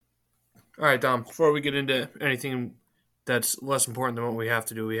All right, Dom. Before we get into anything that's less important than what we have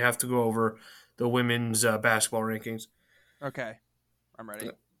to do, we have to go over the women's basketball rankings. Okay, I'm ready.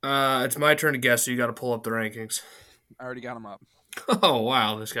 It's my turn to guess, so you got to pull up the rankings. I already got them up. Oh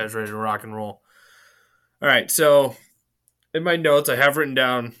wow, this guy's ready to rock and roll. All right, so in my notes, I have written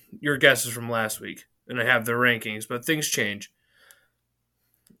down your guesses from last week, and I have the rankings, but things change.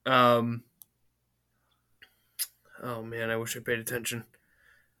 Um, oh man, I wish I paid attention.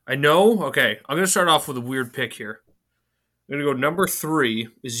 I know. Okay, I'm gonna start off with a weird pick here. I'm gonna go number 3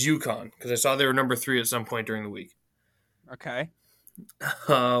 is UConn because I saw they were number 3 at some point during the week. Okay.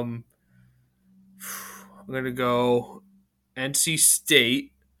 Um, I'm gonna go NC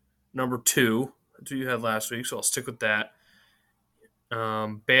State number 2. That's what you had last week, so I'll stick with that.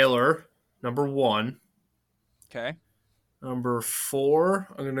 Baylor number 1. Okay. Number 4,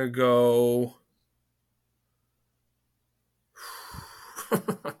 I'm gonna go.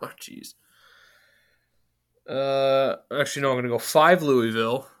 Oh, jeez. Actually, no. I'm gonna go 5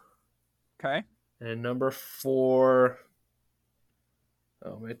 Louisville, Okay. and number 4.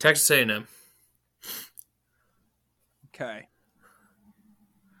 Oh man, Texas A&M. Okay.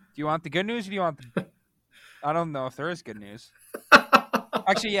 Do you want the good news or do you want the... I don't know if there is good news.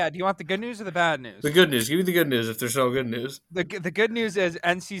 Actually, yeah. Do you want the good news or the bad news? The good news. Give me the good news if there's no good news. The good news is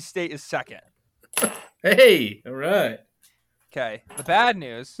NC State is second. Hey, all right. Okay. The bad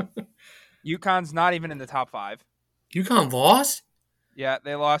news, UConn's not even in the top 5. UConn lost? Yeah,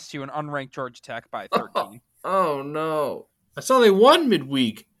 they lost to an unranked Georgia Tech by 13. Oh no. I saw they won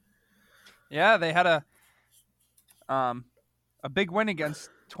midweek. Yeah, they had a big win against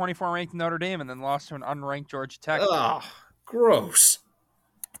 24 ranked Notre Dame and then lost to an unranked Georgia Tech. Oh, gross.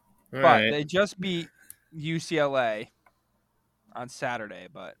 All But right. they just beat UCLA on Saturday,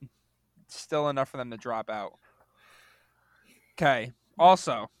 but it's still enough for them to drop out. Okay.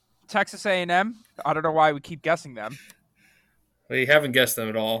 Also, Texas A&M. I don't know why we keep guessing them. Well, you haven't guessed them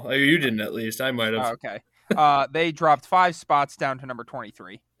at all. Oh, you didn't, at least. I might have. Oh, okay. They dropped 5 spots down to number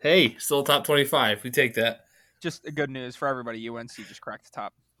 23. Hey, still top 25. We take that. Just good news for everybody. UNC just cracked the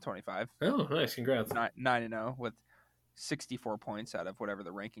top 25. Oh, nice. Congrats. 9-0 with 64 points out of whatever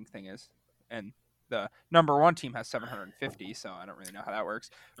the ranking thing is. And the number 1 team has 750, so I don't really know how that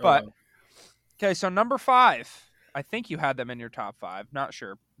works. But, okay, so number 5. I think you had them in your top 5. Not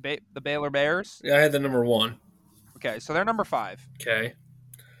sure. The Baylor Bears? Yeah, I had the number 1. Okay, so they're number 5. Okay.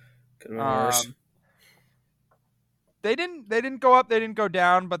 Good numbers. They didn't go up, they didn't go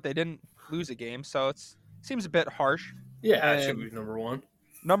down, but they didn't lose a game, so it seems a bit harsh. Yeah, it should be number 1.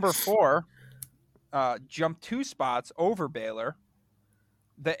 Number 4 jumped 2 spots over Baylor.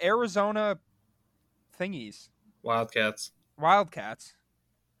 The Arizona thingies. Wildcats.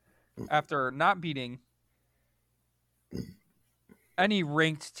 After not beating any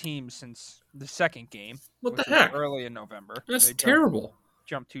ranked team since the second game. What the heck? Early in November. That's terrible.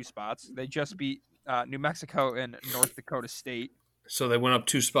 Jumped 2 spots. They just beat New Mexico and North Dakota State. So they went up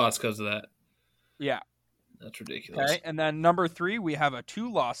 2 spots because of that. Yeah. That's ridiculous. Okay, and then number 3, we have a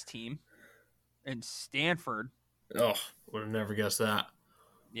 2-loss team in Stanford. Oh, would have never guessed that.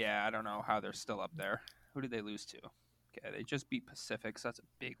 Yeah, I don't know how they're still up there. Who did they lose to? Okay, they just beat Pacific, so that's a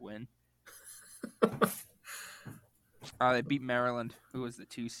big win. They beat Maryland, who was the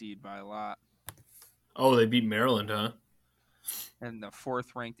 2 seed by a lot. Oh, they beat Maryland, huh? And the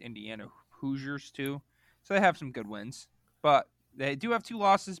 4th-ranked Indiana Hoosiers, too. So they have some good wins. But they do have 2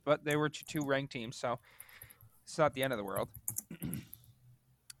 losses, but they were 2 ranked teams, so it's not the end of the world.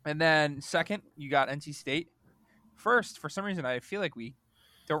 And then second, you got NC State. First, for some reason, I feel like we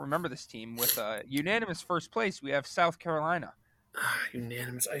don't remember this team. With unanimous first place, we have South Carolina.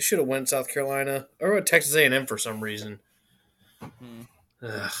 Unanimous. I should have went South Carolina. Or went Texas A&M for some reason.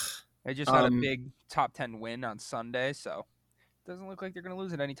 They just had a big top 10 win on Sunday, so it doesn't look like they're going to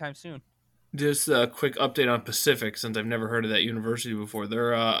lose it anytime soon. Just a quick update on Pacific, since I've never heard of that university before.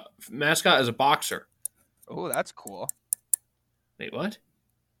 Their mascot is a boxer. Oh, that's cool. Wait, what?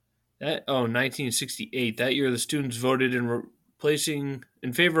 1968. That year, the students voted in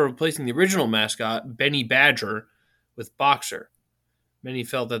favor of replacing the original mascot, Benny Badger, with Boxer. Many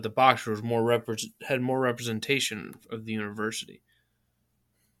felt that the Boxer was had more representation of the university.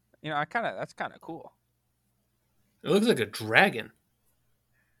 That's kind of cool. It looks like a dragon.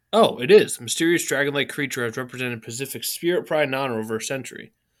 Oh, it is. A mysterious dragon-like creature has represented Pacific's spirit, pride, and honor over a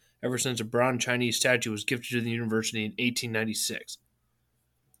century, ever since a bronze Chinese statue was gifted to the university in 1896.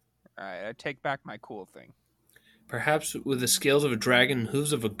 All right, I take back my cool thing. Perhaps with the scales of a dragon and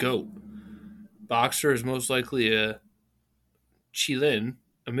hooves of a goat. Boxer is most likely a qilin,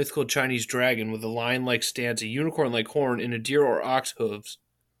 a mythical Chinese dragon with a lion-like stance, a unicorn-like horn, and a deer or ox hooves.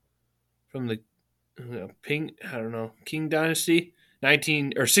 from the Qing Dynasty,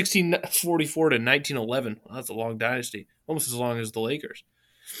 1644 to 1911. Well, that's a long dynasty, almost as long as the Lakers.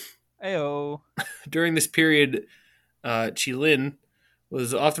 Ayo. During this period, Qilin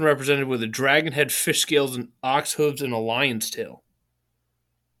was often represented with a dragon head, fish scales, and ox hooves, and a lion's tail.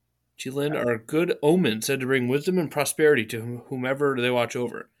 Qilin are good omens said to bring wisdom and prosperity to whomever they watch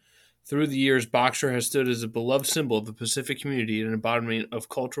over. Through the years, Boxer has stood as a beloved symbol of the Pacific community and an embodiment of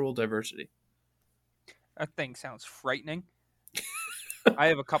cultural diversity. That thing sounds frightening. I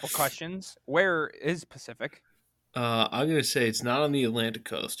have a couple questions. Where is Pacific? I'm going to say it's not on the Atlantic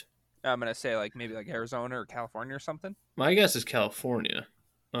coast. I'm going to say maybe Arizona or California or something. My guess is California.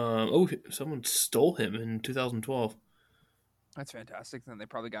 Someone stole him in 2012. That's fantastic. Then they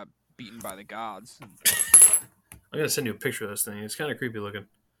probably got beaten by the gods. I'm going to send you a picture of this thing. It's kind of creepy looking.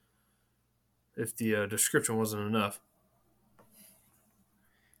 If the description wasn't enough.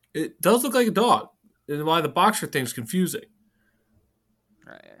 It does look like a dog. And why the Boxer thing's confusing.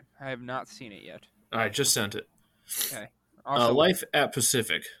 Right. I have not seen it yet. I just sent it. Okay. Also, Life at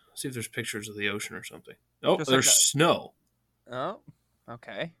Pacific. See if there's pictures of the ocean or something. Oh, Just there's like snow. Oh,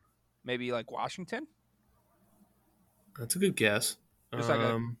 okay. Maybe Washington? That's a good guess. Just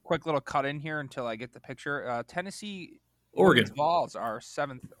a quick little cut in here until I get the picture. Tennessee Oregon. women's Vols are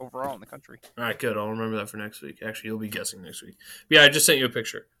 7th overall in the country. All right, good. I'll remember that for next week. Actually, you'll be guessing next week. Yeah, I just sent you a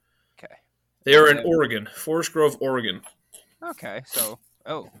picture. Okay. They are in Oregon, Forest Grove, Oregon. Okay, so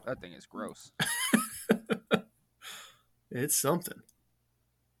that thing is gross. It's something.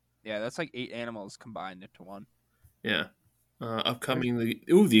 Yeah, that's 8 animals combined into one. Yeah. Upcoming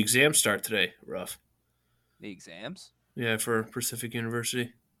the exams start today. Rough. The exams? Yeah, for Pacific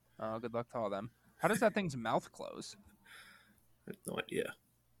University. Oh, good luck to all of them. How does that thing's mouth close? I have no idea.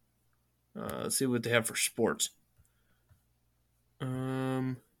 Let's see what they have for sports.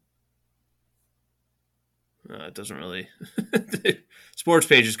 It doesn't really. Sports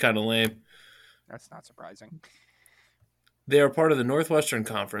page is kind of lame. That's not surprising. They are part of the Northwestern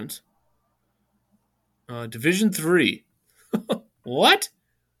Conference. Division III. What?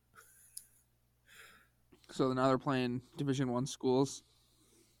 So now they're playing Division I schools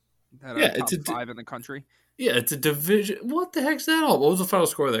that Yeah, are top 5 in the country. Yeah, it's a division. What the heck's that all? What was the final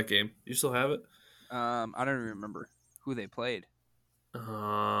score of that game? You still have it? I don't even remember who they played.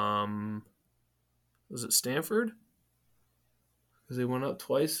 Was it Stanford? Because they went up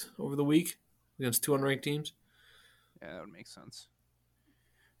twice over the week against 2 unranked teams. Yeah, that would make sense.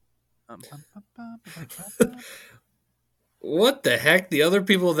 What the heck? The other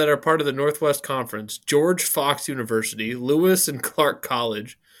people that are part of the Northwest Conference: George Fox University, Lewis and Clark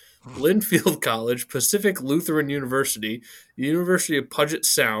College, Linfield College, Pacific Lutheran University, University of Puget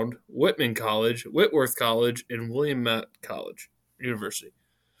Sound, Whitman College, Whitworth College, and Willamette College University.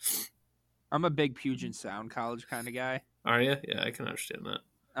 I'm a big Puget Sound College kind of guy. Are you? Yeah, I can understand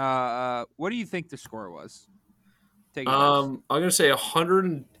that. What do you think the score was? I'm going to say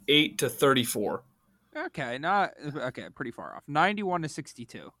 108 to 34. Okay, pretty far off. 91 to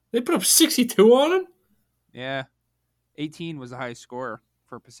 62. They put up 62 on them? Yeah. 18 was the highest score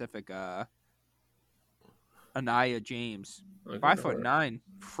for Pacific. Anaya James. 5'9",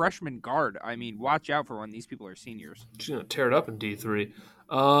 freshman guard. I mean, watch out for when these people are seniors. She's going to tear it up in D3.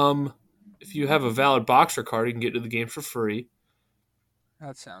 If you have a valid Boxer card, you can get to the game for free.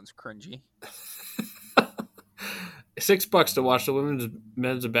 That sounds cringy. $6 to watch the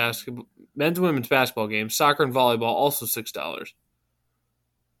men's and women's basketball game. Soccer and volleyball, also $6.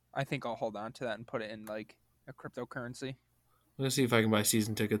 I think I'll hold on to that and put it in a cryptocurrency. I'm going to see if I can buy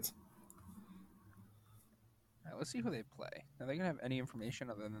season tickets. All right, let's see who they play. Are they going to have any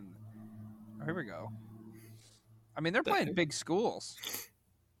information other than... Oh, here we go. I mean, they're playing big schools.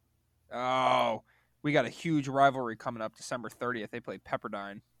 Oh, we got a huge rivalry coming up December 30th. They play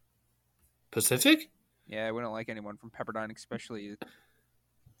Pepperdine. Pacific? Yeah, we don't like anyone from Pepperdine, especially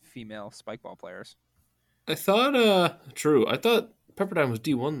female spike ball players. I thought, true. I thought Pepperdine was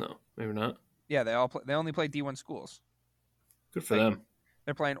D1, though. Maybe not. Yeah, they only play D1 schools. Good for them.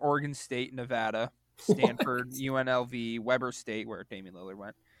 They're playing Oregon State, Nevada, Stanford, UNLV, Weber State, where Damian Lillard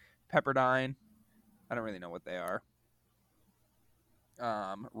went. Pepperdine, I don't really know what they are.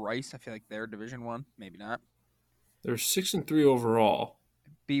 Rice, I feel like they're Division I, maybe not. They're 6-3 overall.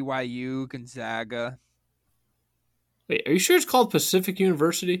 BYU, Gonzaga. Wait, are you sure it's called Pacific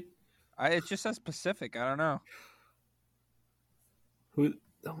University? It just says Pacific. I don't know.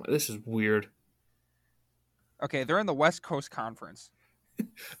 This is weird. Okay, they're in the West Coast Conference.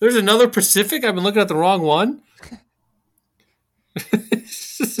 There's another Pacific? I've been looking at the wrong one?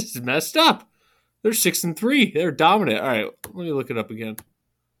 This is messed up. They're 6-3. They're dominant. All right, let me look it up again.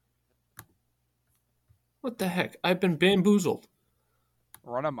 What the heck? I've been bamboozled.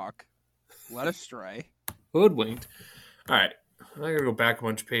 Run amok. Led astray. Hoodwinked. All right. I gotta go back a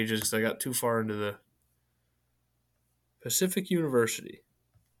bunch of pages because I got too far into the Pacific University.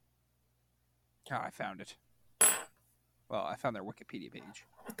 Oh, I found it. Well, I found their Wikipedia page.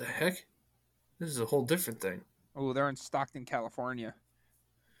 What the heck? This is a whole different thing. Oh, they're in Stockton, California.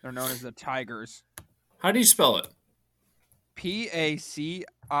 They're known as the Tigers. How do you spell it? Pacific.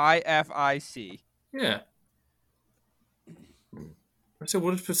 Yeah. I said,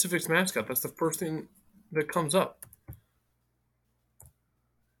 what is Pacific's mascot? That's the first thing that comes up.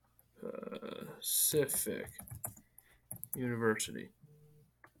 Pacific University.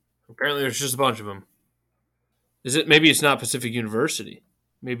 Apparently, there's just a bunch of them. Is it? Maybe it's not Pacific University.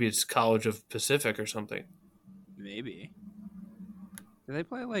 Maybe it's College of Pacific or something. Maybe. Do they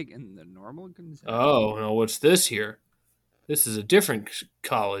play like in the normal Gonzaga? Oh no! What's this here? This is a different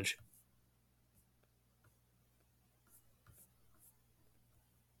college.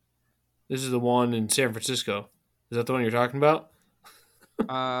 This is the one in San Francisco. Is that the one you're talking about?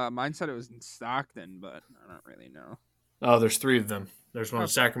 Mine said it was in Stockton, but I don't really know. Oh, there's 3 of them. There's one in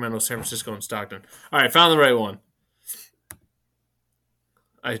Sacramento, San Francisco, and Stockton. All right, found the right one.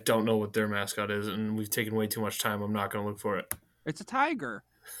 I don't know what their mascot is, and we've taken way too much time. I'm not going to look for it. It's a tiger.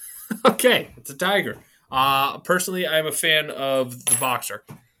 Okay, it's a tiger. Personally, I'm a fan of the Boxer.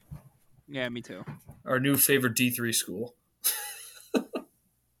 Yeah, me too. Our new favorite D3 school.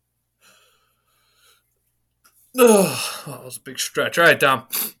 Oh, that was a big stretch. All right, Dom.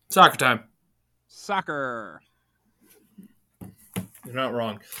 Soccer time. Soccer. You're not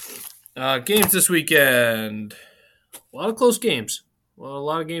wrong. Games this weekend. A lot of close games. Well, a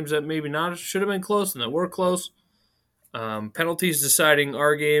lot of games that maybe not should have been close and that were close. Penalties deciding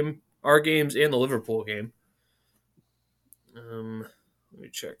our games, and the Liverpool game. Let me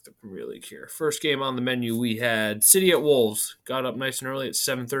check the Premier League here. First game on the menu, we had City at Wolves. Got up nice and early at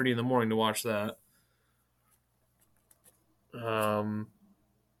 7:30 in the morning to watch that.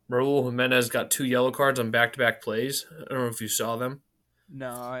 Raul Jimenez got 2 yellow cards on back-to-back plays. I don't know if you saw them.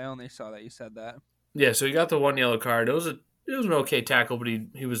 No, I only saw that you said that. Yeah, so he got the 1 yellow card. It was an okay tackle, but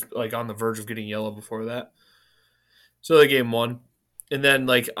he was like on the verge of getting yellow before that. So the game won. And then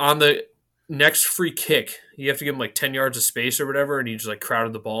like on the next free kick, you have to give him like 10 yards of space or whatever, and he just like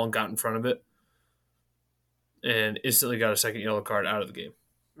crowded the ball and got in front of it. And instantly got a second yellow card out of the game.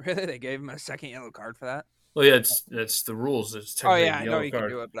 Really? They gave him a second yellow card for that? Well, yeah, that's the rules. It's I know you can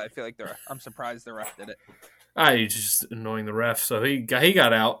do it, but I feel like I'm surprised the ref did it. He's just annoying the ref. So he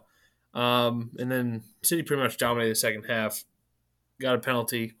got out. And then City pretty much dominated the second half. Got a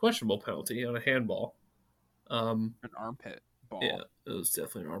penalty, questionable penalty on a handball. An armpit ball. Yeah, it was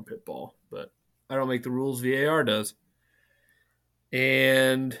definitely an armpit ball, but I don't make the rules. VAR does.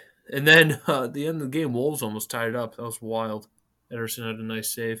 And then at the end of the game, Wolves almost tied it up. That was wild. Ederson had a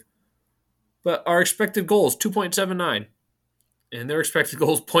nice save. But our expected goal is 2.79. And their expected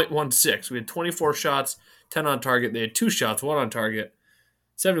goal is 0.16. We had 24 shots, 10 on target. They had 2 shots, 1 on target.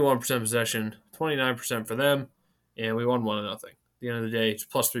 71% possession, 29% for them. And we won 1-0. At the end of the day, it's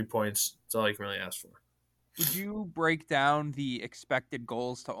plus 3 points. That's all you can really ask for. Would you break down the expected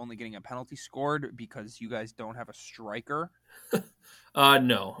goals to only getting a penalty scored because you guys don't have a striker?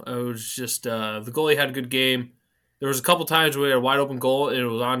 No. It was just the goalie had a good game. There was a couple times where we had a wide open goal and it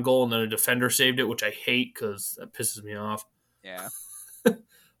was on goal and then a defender saved it, which I hate because that pisses me off. Yeah.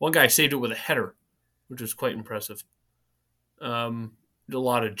 One guy saved it with a header, which was quite impressive. A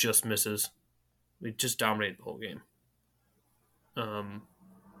lot of just misses. We just dominated the whole game. I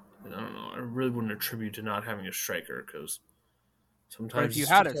don't know. I really wouldn't attribute to not having a striker because sometimes. But if you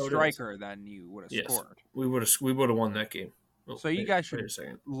had a striker, then you would have scored. We would have won that game. Oh, so you guys should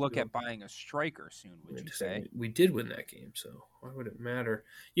look at buying a striker soon, would you say? We did win that game, so why would it matter?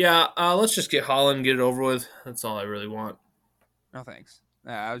 Yeah, let's just get Haaland and get it over with. That's all I really want. No, thanks.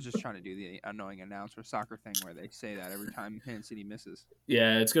 I was just trying to do the annoying announcer soccer thing where they say that every time Man City misses.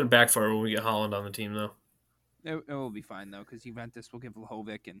 Yeah, it's going to backfire when we get Haaland on the team, though. It will be fine, though, because Juventus will give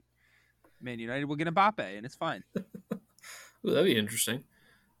Vlahovic and Man United will get Mbappe, and it's fine. Ooh, that'd be interesting.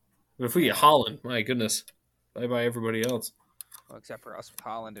 But if we get Haaland, my goodness, bye-bye everybody else. Well, except for us with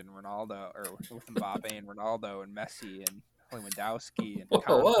Haaland and Ronaldo, or with Mbappe and Ronaldo and Messi and Lewandowski and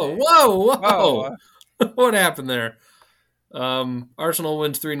Whoa. What happened there? Arsenal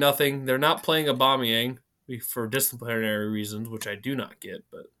wins 3-0. They're not playing Aubameyang for disciplinary reasons, which I do not get,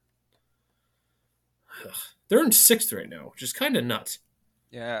 but they're in 6th right now, which is kind of nuts.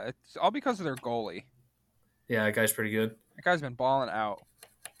 Yeah, it's all because of their goalie. Yeah, that guy's pretty good. That guy's been balling out,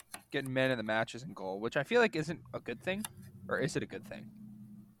 getting men in the matches and goal, which I feel like isn't a good thing. Or is it a good thing?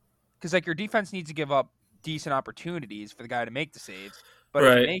 Because like your defense needs to give up decent opportunities for the guy to make the saves. But if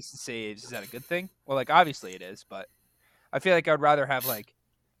he Right. makes the saves, is that a good thing? Well, like obviously it is, but I feel like I'd rather have like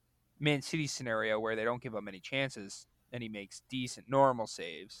Man City scenario where they don't give up many chances and he makes decent normal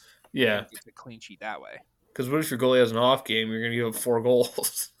saves Yeah. and gets a clean sheet that way. Because what if your goalie has an off game? You're going to give up 4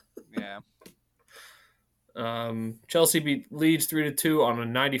 goals. Yeah. Chelsea beat Leeds 3-2 on a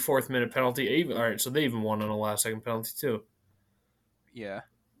 94th minute penalty. All right, so they even won on a last second penalty too. Yeah.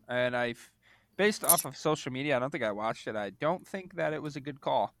 And based off of social media, I don't think I watched it. I don't think that it was a good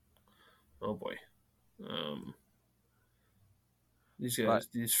call. Oh boy. These guys,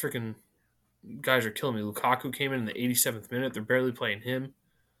 these freaking guys are killing me. Lukaku came in the 87th minute. They're barely playing him.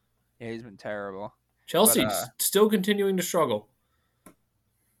 Yeah, he's been terrible. Chelsea's still continuing to struggle.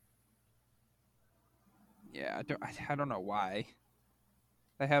 Yeah, I don't know why.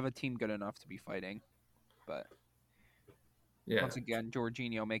 They have a team good enough to be fighting, but yeah. Once again,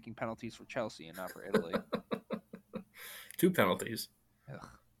 Jorginho making penalties for Chelsea and not for Italy. 2 penalties.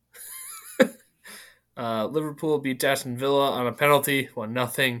 Liverpool beat Aston Villa on a penalty,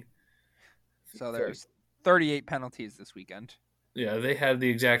 1-0. So there's 38 penalties this weekend. Yeah, they had the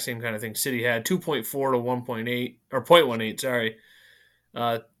exact same kind of thing City had, 2.4 to 1.8, or 0.18, sorry.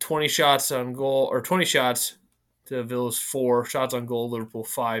 20 shots on goal, or 20 shots to Villa's 4, shots on goal, Liverpool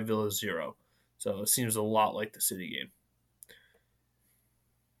 5, Villa 0. So it seems a lot like the City game.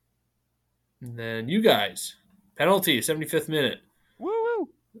 And then you guys, penalty, 75th minute. Woo!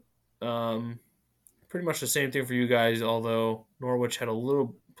 Pretty much the same thing for you guys, although Norwich had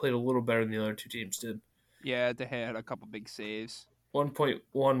played a little better than the other 2 teams did. Yeah, they had a couple big saves.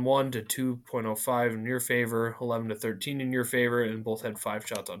 1.11 to 2.05 in your favor, 11 to 13 in your favor, and both had 5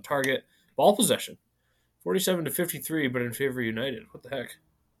 shots on target. Ball possession, 47 to 53, but in favor of United. What the heck?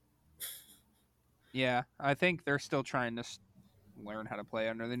 Yeah, I think they're still trying to learn how to play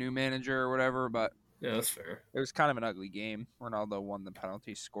under the new manager or whatever, but yeah, that's fair. It was kind of an ugly game. Ronaldo won the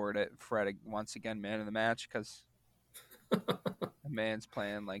penalty, scored it. Fred once again man of the match because the man's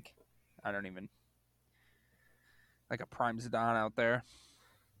playing like I don't even like a prime Zidane out there.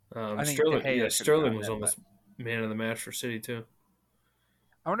 I think Sterling was almost man of the match for City too.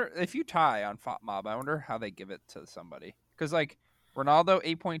 I wonder if you tie on FOTMob. I wonder how they give it to somebody because like Ronaldo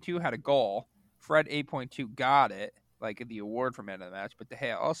 8.2 had a goal, Fred 8.2 got it like the award for man of the match, but De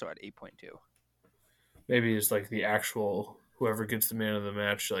Gea also had 8.2. Maybe it's like the actual whoever gets the man of the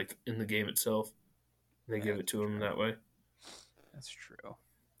match, like in the game itself. They give it to him that way. That's true.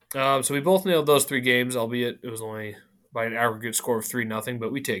 So we both nailed those 3 games, albeit it was only by an aggregate score of 3-0,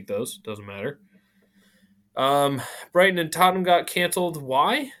 but we take those. Doesn't matter. Brighton and Tottenham got canceled.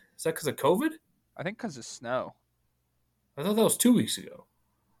 Why? Is that because of COVID? I think because of snow. I thought that was 2 weeks ago.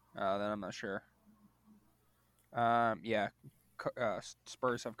 Then I'm not sure. Yeah.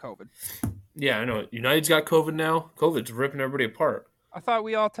 Spurs have COVID. Yeah, I know. United's got COVID now. COVID's ripping everybody apart. I thought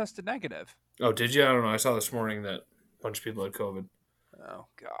we all tested negative. Oh, did you? I don't know. I saw this morning that a bunch of people had COVID. Oh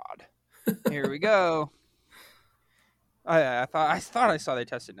God! Here we go. I thought I saw they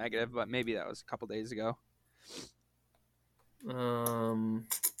tested negative, but maybe that was a couple days ago. Okay,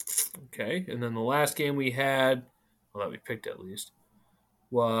 and then the last game we had, well, that we picked at least,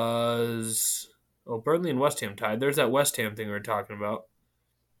 was Burnley and West Ham tied. There's that West Ham thing we were talking about.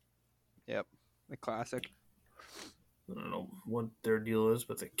 Yep, the classic. I don't know what their deal is,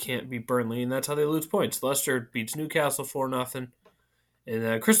 but they can't beat Burnley, and that's how they lose points. Leicester beats Newcastle 4-0.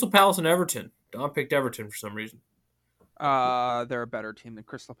 And Crystal Palace and Everton. Don picked Everton for some reason. They're a better team than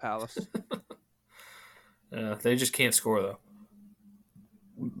Crystal Palace. They just can't score, though.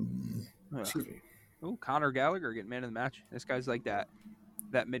 Excuse me. Ooh, Conor Gallagher getting man of the match. This guy's like that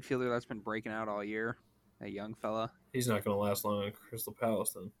midfielder that's been breaking out all year. That young fella. He's not going to last long at Crystal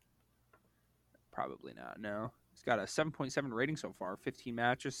Palace, then. Probably not, no. He's got a 7.7 rating so far. 15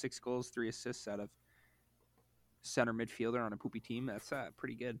 matches, 6 goals, 3 assists out of center midfielder on a poopy team. That's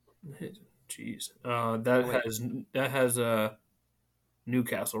pretty good. Jeez. That has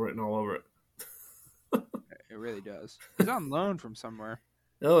Newcastle written all over it. It really does. He's on loan from somewhere.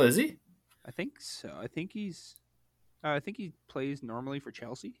 Oh, is he? I think so. I think he plays normally for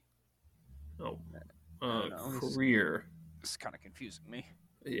Chelsea. Oh, career. It's kind of confusing me.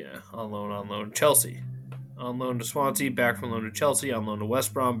 Yeah, on loan. Chelsea. On loan to Swansea, back from loan to Chelsea, on loan to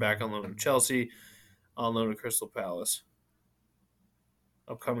West Brom, back on loan to Chelsea, on loan to Crystal Palace.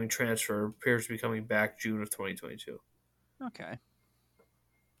 Upcoming transfer appears to be coming back June of 2022. Okay.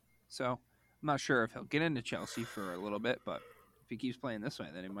 So, I'm not sure if he'll get into Chelsea for a little bit, but if he keeps playing this way,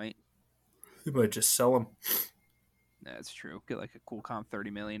 then he might. They might just sell him. That's true. Get like a cool comp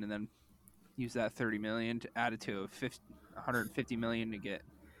 $30 million and then use that $30 million to add it to $150 million to get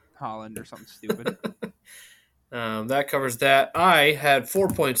Holland or something stupid. That covers that. I had 4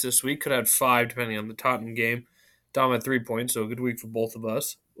 points this week. Could have had 5 depending on the Tottenham game. Dom had 3 points, so a good week for both of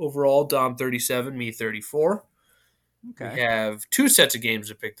us. Overall, Dom 37, me 34. We Okay. have 2 sets of games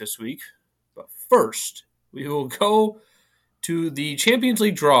to pick this week. But first, we will go to the Champions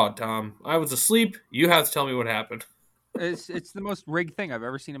League draw, Tom. I was asleep. You have to tell me what happened. It's the most rigged thing I've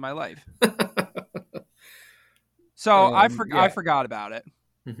ever seen in my life. So I forgot about it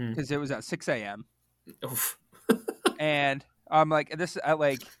because it was at 6 a.m. Oof. and I'm like, this is at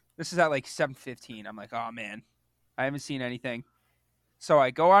like 7:15. I'm like, oh man, I haven't seen anything. So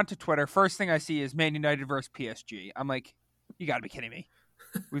I go onto Twitter. First thing I see is Man United versus PSG. I'm like, you got to be kidding me.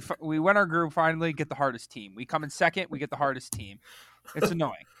 We win our group finally, get the hardest team. We come in second, we get the hardest team. It's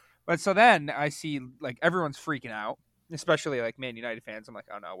annoying. But so then I see like everyone's freaking out, especially like Man United fans. I'm like,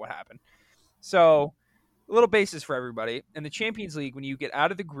 oh no, what happened? So a little basis for everybody. In the Champions League, when you get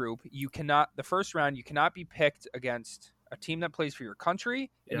out of the group, the first round, you cannot be picked against a team that plays for your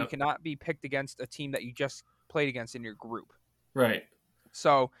country, and you cannot be picked against a team that you just played against in your group. Right.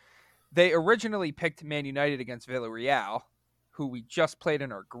 So they originally picked Man United against Villarreal, who we just played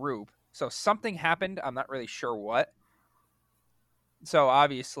in our group. So something happened. I'm not really sure what. So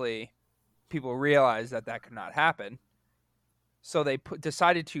obviously, people realized that could not happen. So they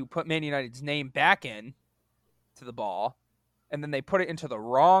decided to put Man United's name back in to the ball, and then they put it into the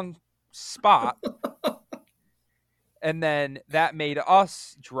wrong spot. And then that made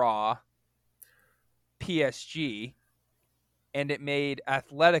us draw PSG, and it made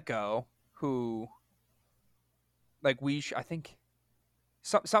Atletico, who, like, I think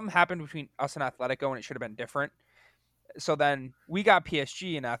something happened between us and Atletico, and it should have been different. So then we got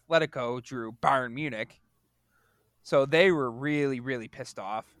PSG, and Atletico drew Bayern Munich. So they were really, really pissed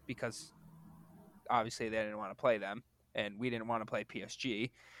off because obviously they didn't want to play them, and we didn't want to play PSG.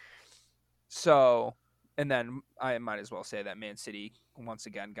 So, and then I might as well say that Man City once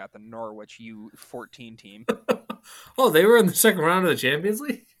again got the Norwich U14 team. Oh, they were in the second round of the Champions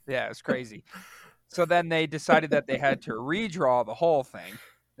League? Yeah, it's crazy. So then they decided that they had to redraw the whole thing.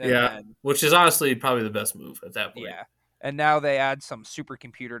 Which is honestly probably the best move at that point. Yeah. And now they add some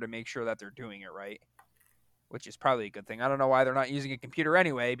supercomputer to make sure that they're doing it right, which is probably a good thing. I don't know why they're not using a computer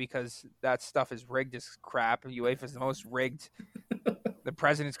anyway, because that stuff is rigged as crap. UEFA is the most rigged. The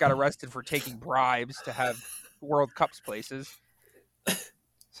president's got arrested for taking bribes to have World Cups places.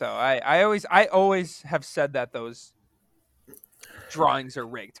 So I always have said that those drawings are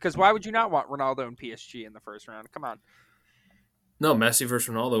rigged, because why would you not want Ronaldo and PSG in the first round? Come on. No, Messi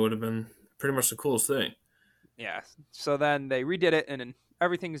versus Ronaldo would have been pretty much the coolest thing. Yeah. So then they redid it, and then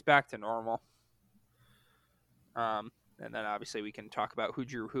everything is back to normal. And then obviously we can talk about who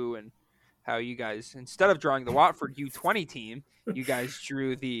drew who and how you guys, instead of drawing the Watford U20 team, you guys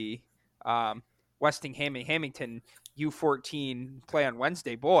drew the Westingham and Hamilton U14 play on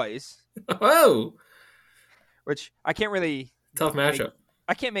Wednesday boys. Oh, which I can't really tough matchup.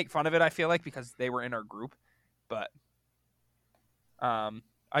 I can't make fun of it, I feel like, because they were in our group, but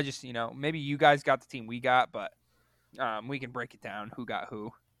I just, maybe you guys got the team we got, but we can break it down who got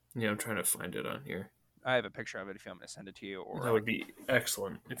who. Yeah, I'm trying to find it on here. I have a picture of it if you want me to send it to you. Or that would be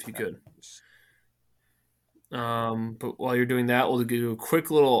excellent if you could. But while you're doing that, we'll do a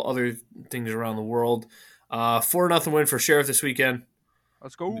quick little other things around the world. 4-0 win for Sheriff this weekend.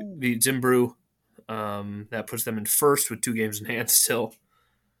 Let's go. Beat Zimbru. That puts them in first with 2 games in hand still.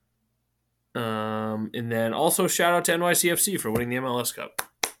 And then also shout out to NYCFC for winning the MLS Cup.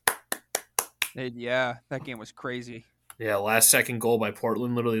 Yeah, that game was crazy. Yeah, last second goal by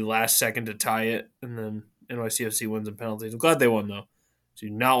Portland, literally last second to tie it, and then NYCFC wins in penalties. I'm glad they won, though. So you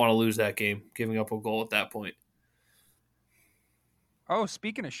do not want to lose that game, giving up a goal at that point. Oh,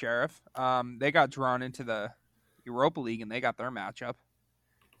 speaking of Sheriff, they got drawn into the Europa League, and they got their matchup.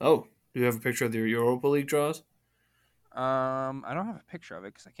 Oh, do you have a picture of the Europa League draws? I don't have a picture of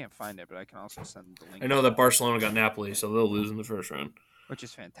it because I can't find it, but I can also send the link. I know that Barcelona got Napoli, so they'll lose in the first round. Which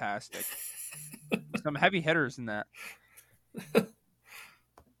is fantastic. Some heavy hitters in that.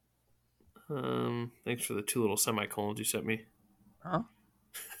 Thanks for the 2 little semicolons you sent me. Huh?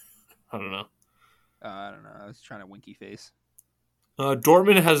 I don't know. I don't know. I was trying to winky face.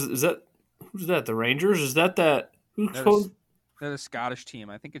 Dortmund who's that? The Rangers? Is that They're the Scottish team.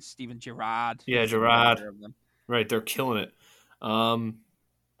 I think it's Steven Gerrard. Yeah, Gerrard. Right, they're killing it. All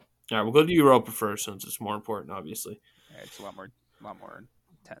right, we'll go to Europa first since it's more important, obviously. Yeah, it's a lot more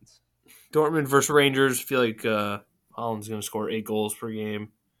intense. Dortmund versus Rangers. I feel like Holland's going to score 8 goals per game.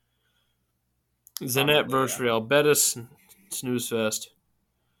 Zenit versus Real Betis. Snooze fest.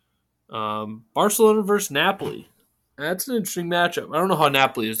 Barcelona versus Napoli. That's an interesting matchup. I don't know how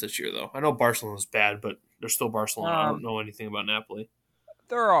Napoli is this year, though. I know Barcelona's bad, but they're still Barcelona. I don't know anything about Napoli.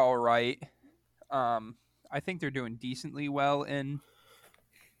 They're all right. I think they're doing decently well in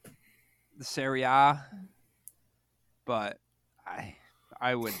the Serie A, but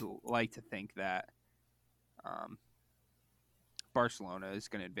I would like to think that Barcelona is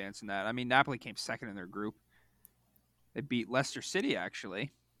going to advance in that. I mean, Napoli came second in their group. They beat Leicester City,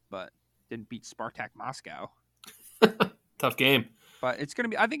 actually, but didn't beat Spartak Moscow. Tough game. But it's going to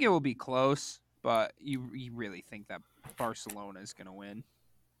be – I think it will be close, but you really think that Barcelona is going to win.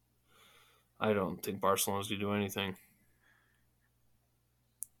 I don't think Barcelona's going to do anything.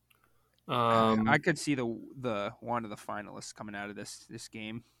 I could see the one of the finalists coming out of this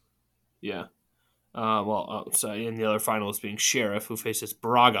game. Yeah. And the other finalist being Sheriff, who faces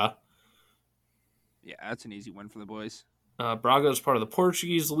Braga. Yeah, that's an easy win for the boys. Braga is part of the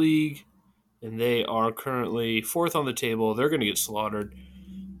Portuguese league, and they are currently fourth on the table. They're going to get slaughtered.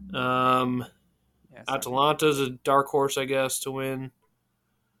 Atalanta is a dark horse, I guess, to win.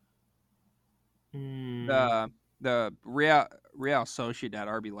 The Real Sociedad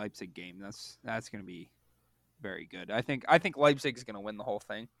RB Leipzig game, that's going to be very good. I think Leipzig's going to win the whole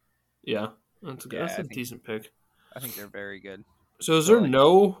thing. Yeah, that's a decent pick. I think they're very good. So is there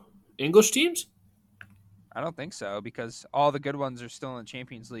no English teams? I don't think so, because all the good ones are still in the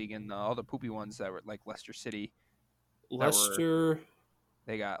Champions League, and all the poopy ones that were like Leicester City.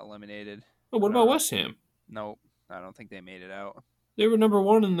 They got eliminated. Oh, what about West Ham? Nope, I don't think they made it out. They were number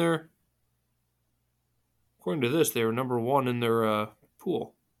one in their. According to this, they were number one in their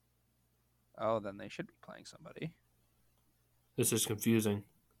pool. Oh, then they should be playing somebody. This is confusing.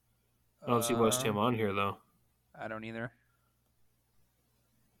 I don't see West Ham on here, though. I don't either.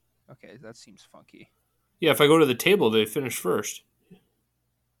 Okay, that seems funky. Yeah, if I go to the table, they finish first.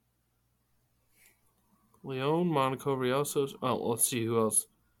 Lyon, Monaco, Real Sociedad. Oh, let's see who else.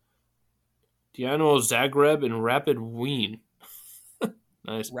 Dinamo Zagreb and Rapid Wien.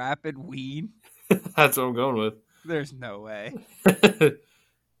 Nice. Rapid Wien? That's what I'm going with. There's no way.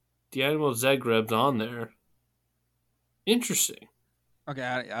 Dinamo Zagreb's on there. Interesting. Okay,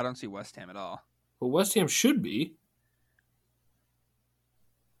 I don't see West Ham at all. Well, West Ham should be.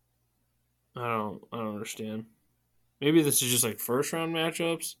 I don't understand. Maybe this is just like first round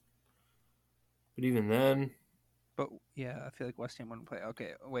matchups. But even then. But yeah, I feel like West Ham wouldn't play.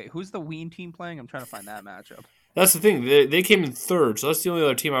 Okay, wait, who's the Wien team playing? I'm trying to find that matchup. That's the thing. They came in third, so that's the only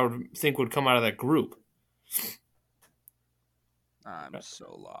other team I would think would come out of that group. I'm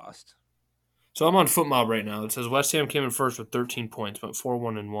so lost. So I'm on FootMob right now. It says West Ham came in first with 13 points, went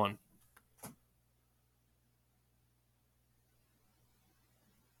 4-1-1.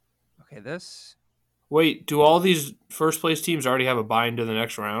 Okay, this. Wait, do all these first place teams already have a bye into the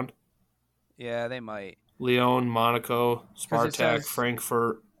next round? Yeah, they might. Lyon, Monaco, Spartak,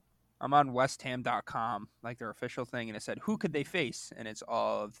 Frankfurt. I'm on westham.com, like their official thing, and it said, who could they face? And it's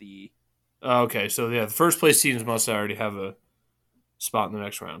all of the... Okay, so yeah, the first place teams must already have a spot in the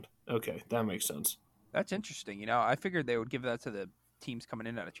next round. Okay, that makes sense. That's interesting. You know, I figured they would give that to the teams coming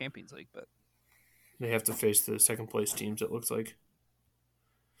in out of Champions League, but... They have to face the second place teams, it looks like.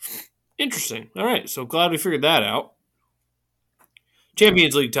 Interesting. All right, so glad we figured that out.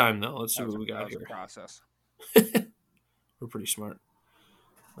 Champions League time, though. Let's see what we got here. Process. We're pretty smart.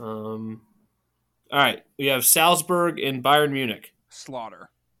 All right, we have Salzburg and Bayern Munich. Slaughter.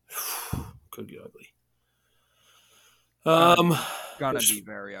 Could get ugly. Gonna be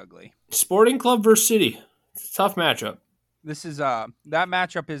very ugly. Sporting Club versus City. It's a tough matchup. This is that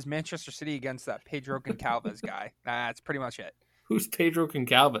matchup is Manchester City against that Pedro Goncalves guy. That's pretty much it. Who's Pedro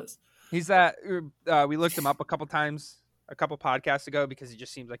Goncalves? He's that we looked him up a couple times, a couple podcasts ago, because he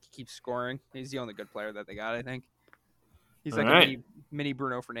just seems like he keeps scoring. He's the only good player that they got, I think. He's like a mini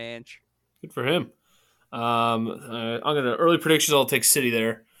Bruno Fernandes. Good for him. I'm gonna early predictions. I'll take City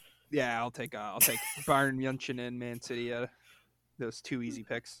there. Yeah, I'll take Bayern Munich and Man City. Those two easy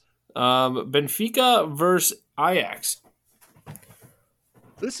picks. Benfica versus Ajax.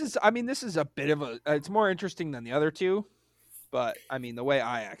 This is a bit of a. It's more interesting than the other two, but I mean the way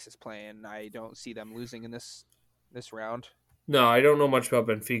Ajax is playing, I don't see them losing in this round. No, I don't know much about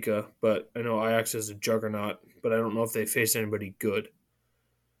Benfica, but I know Ajax is a juggernaut. But I don't know if they face anybody good.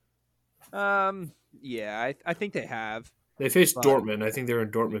 Yeah, I think they have. They faced Dortmund. I think they're in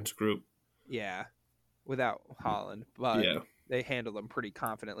Dortmund's group. Yeah, without Haaland, but they handle them pretty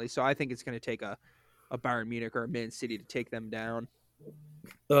confidently. So I think it's going to take a Bayern Munich or a Man City to take them down.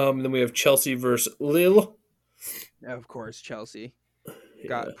 Then we have Chelsea versus Lille. Of course, Chelsea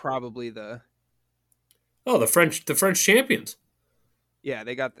got probably the French champions. Yeah,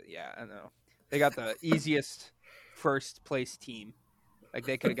 they got I know. They got the easiest first place team. Like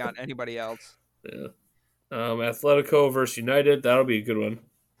they could have gotten anybody else. Yeah. Atletico versus United. That'll be a good one.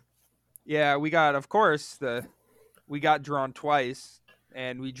 Yeah, we got drawn twice,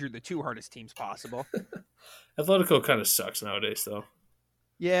 and we drew the two hardest teams possible. Atletico kind of sucks nowadays, though.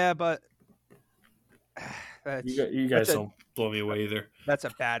 Yeah, but You guys don't blow me away either. That's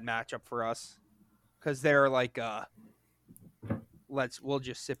a bad matchup for us because they're like, we'll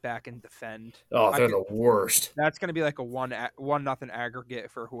just sit back and defend. Oh, they're the worst. That's going to be like a 1-0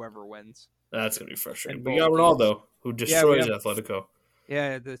 aggregate for whoever wins. That's going to be frustrating. We got Ronaldo, who destroys Atletico.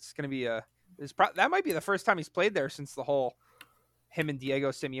 Yeah, that's going to be that might be the first time he's played there since the whole him and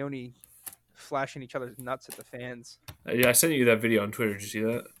Diego Simeone flashing each other's nuts at the fans. Yeah, I sent you that video on Twitter. Did you see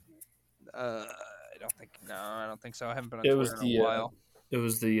that? I don't think so. I haven't been on Twitter in a while. It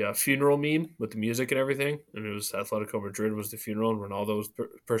was the funeral meme with the music and everything, and it was Atletico Madrid was the funeral, and Ronaldo was the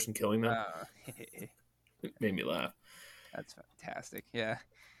person killing them. It made me laugh. That's fantastic. Yeah,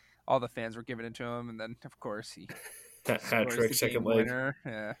 all the fans were giving it to him, and then of course he hat trick, second leg. Winner.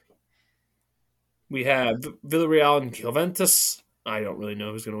 Yeah. We have Villarreal and Juventus. I don't really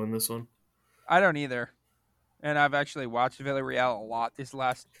know who's going to win this one. I don't either. And I've actually watched Villarreal a lot this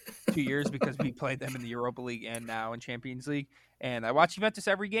last 2 years because we played them in the Europa League and now in Champions League. And I watch Juventus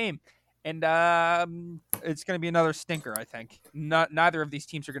every game. And it's going to be another stinker, I think. Neither of these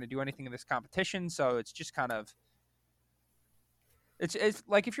teams are going to do anything in this competition, so it's just kind of – it's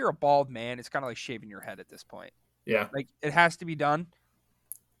like if you're a bald man, it's kind of like shaving your head at this point. Yeah. Like, it has to be done.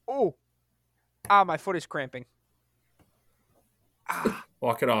 Oh. My foot is cramping.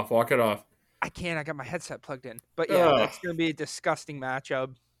 Walk it off. I can't. I got my headset plugged in. But yeah, that's going to be a disgusting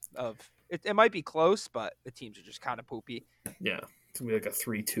matchup. It might be close, but the teams are just kind of poopy. Yeah. It's going to be like a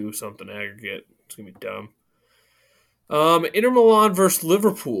 3-2 something aggregate. It's going to be dumb. Inter Milan versus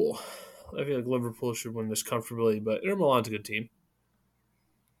Liverpool. I feel like Liverpool should win this comfortably, but Inter Milan's a good team.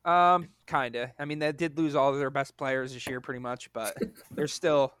 Kind of. I mean, they did lose all of their best players this year pretty much, but they're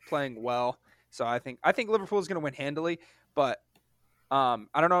still playing well. So I think Liverpool is going to win handily, but I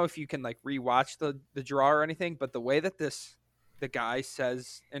don't know if you can like rewatch the draw or anything, but the way that the guy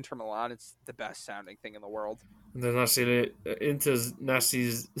says Inter Milan, it's the best sounding thing in the world.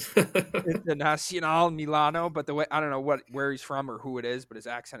 Internazionale Milano, but the way I don't know where he's from or who it is, but his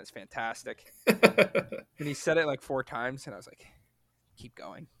accent is fantastic. And he said it like 4 times, and I was like, keep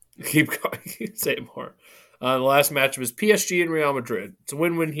going. Keep going. Say it more. The last matchup is PSG and Real Madrid. It's a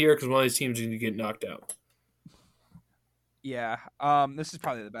win-win here because one of these teams is going to get knocked out. Yeah. This is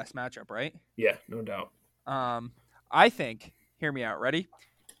probably the best matchup, right? Yeah, no doubt. I think, hear me out, ready?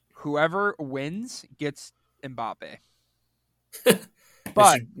 Whoever wins gets Mbappe.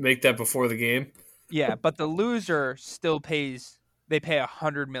 But should make that before the game. Yeah, but the loser still pays. They pay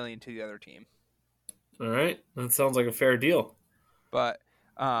 $100 million to the other team. All right, that sounds like a fair deal. But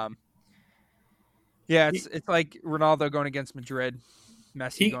yeah, it's like Ronaldo going against Madrid,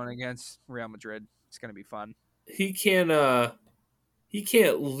 Messi going against Real Madrid. It's going to be fun. He can't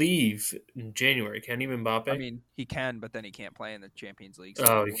leave in January, can he, Mbappe? I mean, he can, but then he can't play in the Champions League. So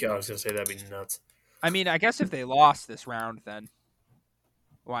I was going to say that'd be nuts. I mean, I guess if they lost this round, then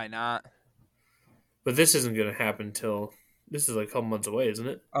why not? But this isn't going to happen till this is like a couple months away, isn't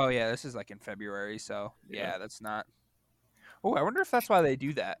it? Oh yeah, this is like in February, so yeah, that's not. Oh, I wonder if that's why they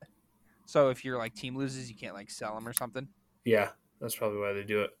do that. So if your like team loses, you can't like sell them or something. Yeah, that's probably why they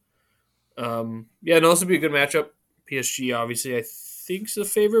do it. Yeah, no, this would be a good matchup. PSG, obviously, I think is the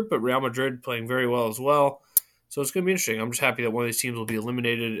favorite, but Real Madrid playing very well as well. So it's going to be interesting. I'm just happy that one of these teams will be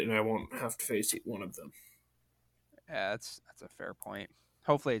eliminated, and I won't have to face one of them. Yeah, that's a fair point.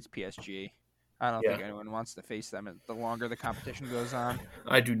 Hopefully it's PSG. I don't think anyone wants to face them the longer the competition goes on.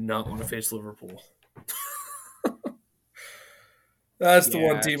 I do not want to face Liverpool. That's the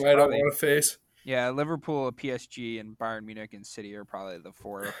one team I don't want to face. Yeah, Liverpool, PSG, and Bayern Munich and City are probably the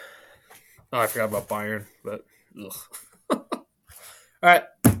 4. Oh, I forgot about Bayern, but ugh. All right,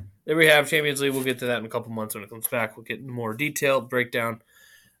 there we have Champions League. We'll get to that in a couple months when it comes back. We'll get into more detailed breakdown.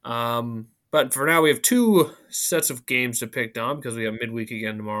 But for now, we have 2 sets of games to pick on because we have midweek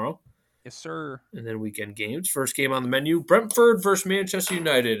again tomorrow. Yes, sir. And then weekend games. First game on the menu: Brentford versus Manchester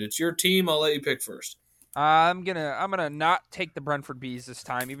United. It's your team. I'll let you pick first. I'm gonna not take the Brentford Bees this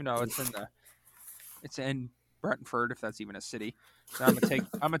time, even though it's in Brentford, if that's even a city. So I'm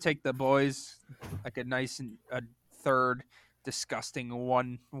gonna take the boys, like a nice a third disgusting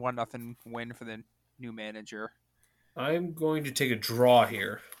 1-0 win for the new manager. I'm going to take a draw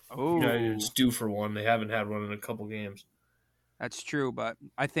here. Oh, United's due for one. They haven't had one in a couple games. That's true, but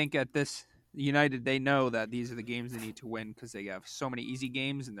I think at this United, they know that these are the games they need to win because they have so many easy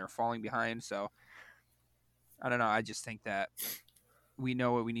games and they're falling behind. So I don't know. I just think that we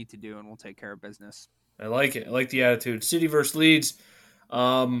know what we need to do, and we'll take care of business. I like it. I like the attitude. City versus Leeds.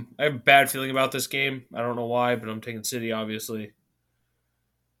 I have a bad feeling about this game. I don't know why, but I'm taking City, obviously.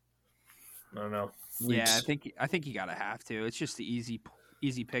 I don't know. Leeds. Yeah, I think you gotta have to. It's just the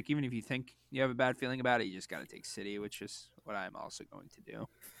easy pick. Even if you think you have a bad feeling about it, you just gotta take City, which is what I'm also going to do.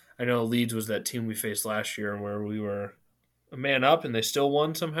 I know Leeds was that team we faced last year where we were a man up and they still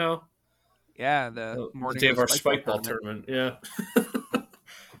won somehow. Yeah, the day of our spike ball tournament. Yeah.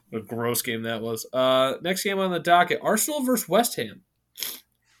 What a gross game that was. Next game on the docket, Arsenal versus West Ham.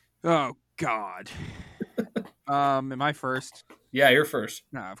 Oh God. Am I first? Yeah, you're first.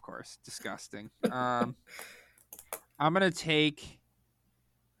 No, of course. Disgusting. I'm gonna take.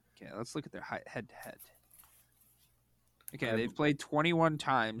 Okay, let's look at their head to head. Okay, they've played 21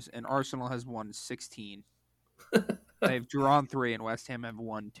 times, and Arsenal has won 16. They've drawn 3, and West Ham have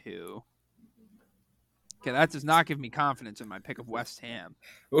won 2. Okay, that does not give me confidence in my pick of West Ham.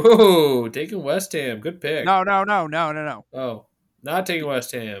 Ooh, taking West Ham. Good pick. No. Oh, not taking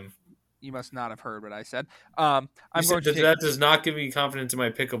West Ham. You must not have heard what I said. That does not give me confidence in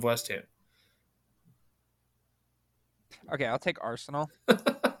my pick of West Ham. Okay, I'll take Arsenal.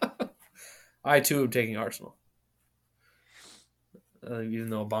 I, too, am taking Arsenal. Even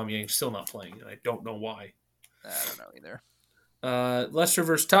though Aubameyang's still not playing, and I don't know why. I don't know either. Leicester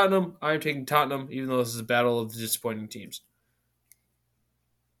versus Tottenham. I'm taking Tottenham, even though this is a battle of the disappointing teams.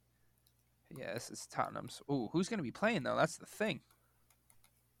 Yeah, this is Tottenham's. Ooh, who's going to be playing, though? That's the thing.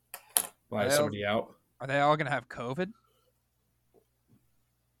 Why is somebody out? Are they all going to have COVID?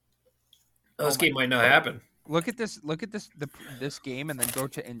 This game might not happen. Look at this this game and then go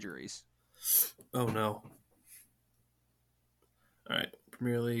to injuries. Oh, no. All right,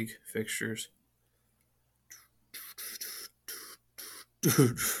 Premier League fixtures.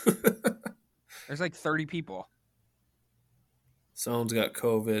 There's like 30 people. Someone's got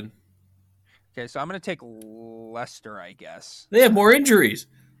COVID. Okay, so I'm going to take Leicester, I guess. They have more injuries.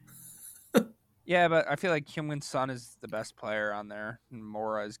 Yeah, but I feel like Kim Son is the best player on there. And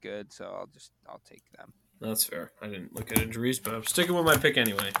Mora is good, so I'll take them. That's fair. I didn't look at injuries, but I'm sticking with my pick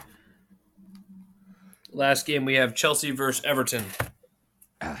anyway. Last game, we have Chelsea versus Everton.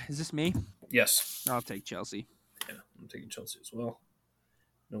 Is this me? Yes. I'll take Chelsea. Yeah, I'm taking Chelsea as well.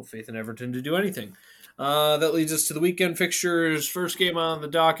 No faith in Everton to do anything. That leads us to the weekend fixtures. First game on the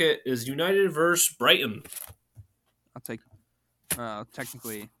docket is United versus Brighton. I'll take.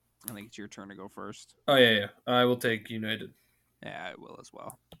 Technically, I think it's your turn to go first. Oh, yeah. I will take United. Yeah, I will as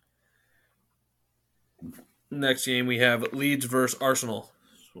well. Next game, we have Leeds versus Arsenal.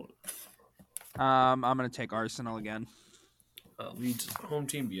 I'm going to take Arsenal again. Leeds home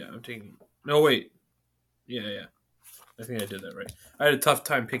team? Yeah, I'm taking... No, wait. Yeah. I think I did that right. I had a tough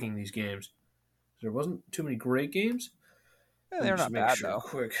time picking these games. There wasn't too many great games. Yeah, they're not bad, though.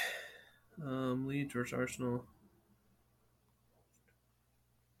 Quick. Leeds versus Arsenal.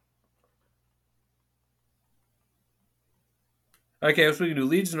 Okay, so we can do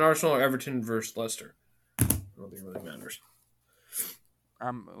Leeds and Arsenal or Everton versus Leicester. I don't think it really matters.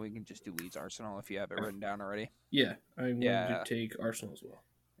 We can just do Leeds Arsenal if you have it written down already. Yeah, I'm going to take Arsenal as well.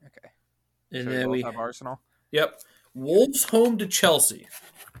 Okay. And so then we have Arsenal. Yep. Wolves home to Chelsea.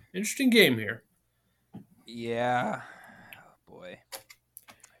 Interesting game here. Yeah. Oh, boy.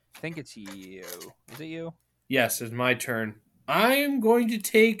 I think it's you. Is it you? Yes, it's my turn. I am going to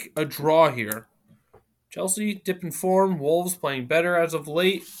take a draw here. Chelsea dipping form. Wolves playing better as of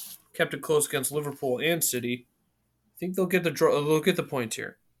late. Kept it close against Liverpool and City. I think they'll get the draw. They'll get the points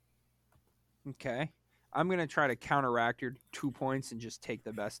here. Okay. I'm going to try to counteract your 2 points and just take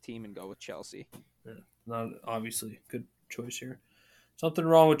the best team and go with Chelsea. Yeah, not obviously good choice here. Something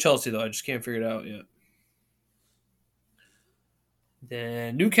wrong with Chelsea, though. I just can't figure it out yet.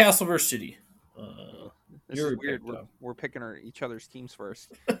 Then Newcastle versus City. This is weird. We're picking each other's teams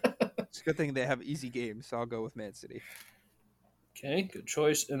first. It's a good thing they have easy games, so I'll go with Man City. Okay, good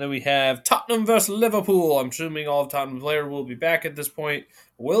choice. And then we have Tottenham versus Liverpool. I'm assuming all of Tottenham's players will be back at this point.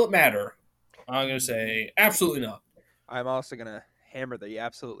 Will it matter? I'm going to say absolutely not. I'm also going to hammer the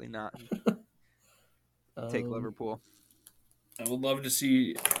absolutely not. Take Liverpool. I would love to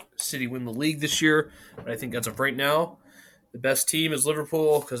see City win the league this year, but I think as of right now, the best team is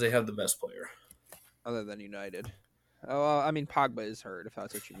Liverpool because they have the best player. Other than United. Oh, I mean, Pogba is hurt, if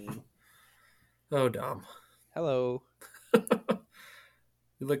that's what you mean. Oh, Dom. Hello.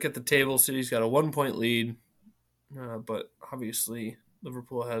 You look at the table, City's got a 1-point lead, but obviously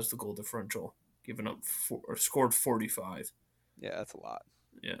Liverpool has the goal differential, giving up scored 45. Yeah, that's a lot.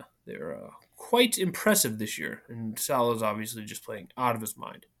 Yeah, they're quite impressive this year, and Salah's obviously just playing out of his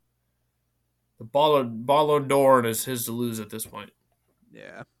mind. The Ballon d'Or is his to lose at this point.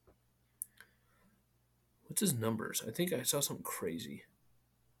 Yeah. What's his numbers? I think I saw something crazy.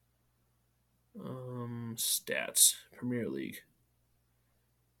 Stats. Premier League.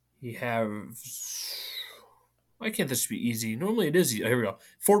 He has... Why can't this be easy? Normally it is easy. Here we go.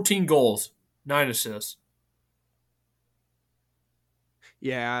 14 goals, 9 assists.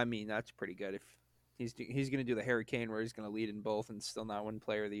 Yeah, I mean, that's pretty good. If he's going to do the Harry Kane where he's going to lead in both and still not win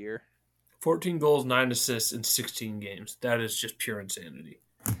Player of the Year. 14 goals, 9 assists in 16 games. That is just pure insanity.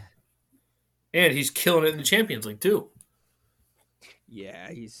 And he's killing it in the Champions League, too. Yeah,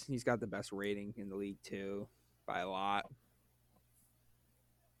 he's got the best rating in the league, too, by a lot.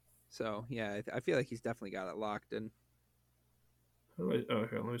 So, yeah, I feel like he's definitely got it locked in. Here,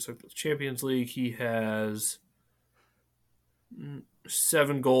 let me check the Champions League. He has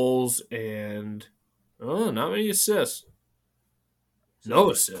 7 goals and not many assists. No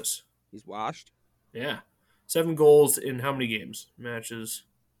assists. He's washed. Yeah. 7 goals in how many games? Matches.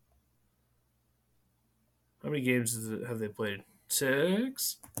 How many games have they played?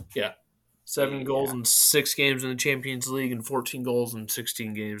 6? Yeah. 7 goals in 6 games in the Champions League and 14 goals in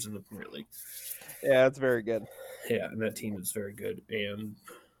 16 games in the Premier League. Yeah, that's very good. Yeah, and that team is very good. And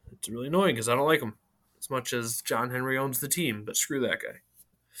it's really annoying because I don't like him as much as John Henry owns the team, but screw that guy.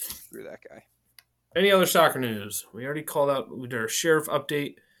 Screw that guy. Any other soccer news? We already called out, we did our sheriff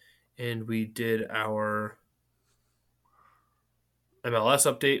update, and we did our MLS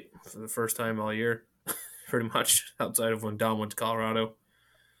update for the first time all year, pretty much, outside of when Dom went to Colorado.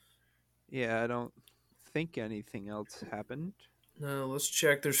 Yeah, I don't think anything else happened. Let's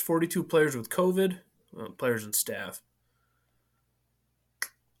check. There's 42 players with COVID, players and staff.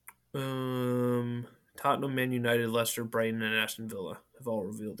 Tottenham, Man United, Leicester, Brighton, and Aston Villa have all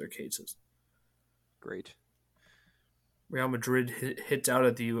revealed their cases. Great. Real Madrid hits out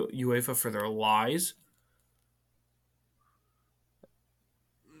at the UEFA for their lies.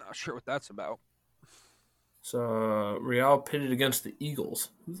 Not sure what that's about. So Real pitted against the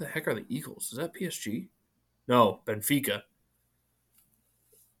Eagles. Who the heck are the Eagles? Is that PSG? No, Benfica.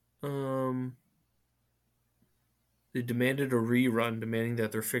 They demanded a rerun, demanding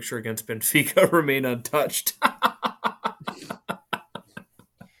that their fixture against Benfica remain untouched.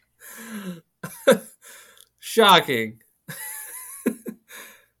 Shocking.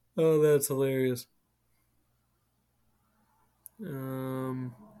 Oh, that's hilarious.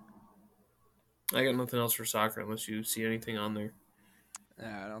 I got nothing else for soccer unless you see anything on there.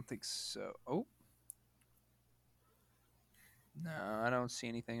 I don't think so. Oh. No, I don't see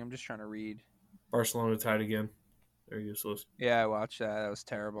anything. I'm just trying to read. Barcelona tied again. They're useless. Yeah, I watched that. That was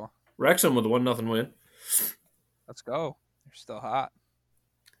terrible. Wrexham with a 1-0 win. Let's go. They're still hot.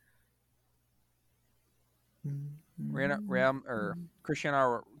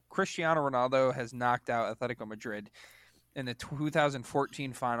 Cristiano Ronaldo has knocked out Atletico Madrid in the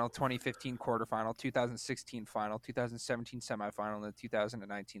 2014 final, 2015 quarterfinal, 2016 final, 2017 semifinal, and the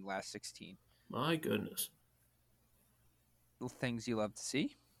 2019 last 16. My goodness. Little things you love to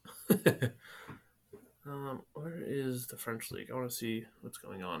see. Where is the French league? I want to see what's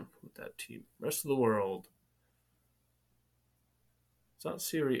going on with that team. Rest of the world. It's not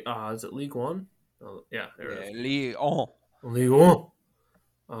Serie A. Is it League One? Oh, yeah, there it is. League One. League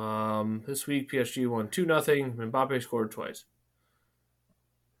One. This week, PSG won 2-0. Mbappe scored twice.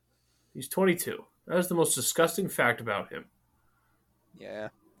 He's 22. That is the most disgusting fact about him. Yeah.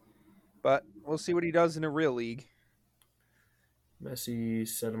 But we'll see what he does in a real league. Messi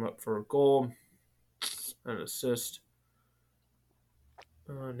set him up for a goal. An assist.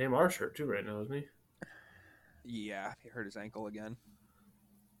 Neymar's hurt too right now, isn't he? Yeah, he hurt his ankle again.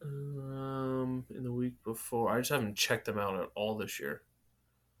 In the week before, I just haven't checked them out at all this year.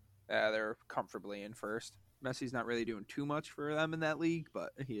 They're comfortably in first. Messi's not really doing too much for them in that league,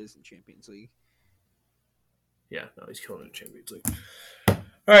 but he is in Champions League. Yeah, no, he's killing it in Champions League. All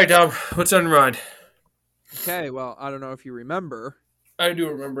right, Dom, what's on your mind? Okay, well, I don't know if you remember. I do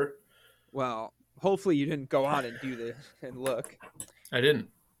remember. Well, hopefully you didn't go on and do this and look. I didn't.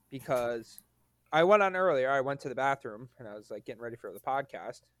 Because I went on earlier. I went to the bathroom and I was like getting ready for the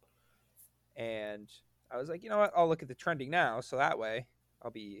podcast. And I was like, you know what? I'll look at the trending now. So that way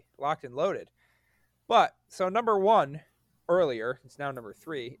I'll be locked and loaded. But so number 1 earlier, it's now number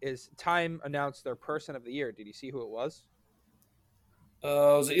 3, is Time announced their person of the year. Did you see who it was?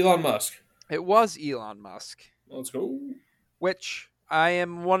 Was it Elon Musk? It was Elon Musk. Let's go. Which I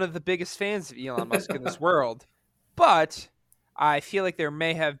am one of the biggest fans of Elon Musk in this world. But I feel like there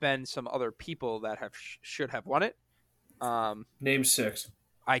may have been some other people that have should have won it. Name 6.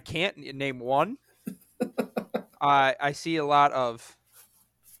 I can't name one. I see a lot of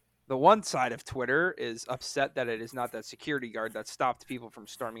the one side of Twitter is upset that it is not that security guard that stopped people from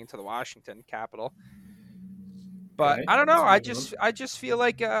storming into the Washington Capitol. But Okay, I don't know. that's I just feel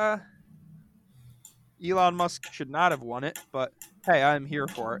like Elon Musk should not have won it. But hey, I'm here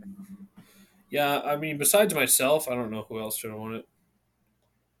for it. Yeah, I mean, besides myself, I don't know who else should have won it.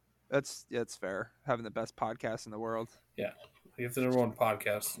 That's fair. Having the best podcast in the world. Yeah, we have the number one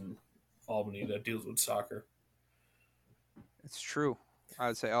podcast in Albany that deals with soccer. It's true. I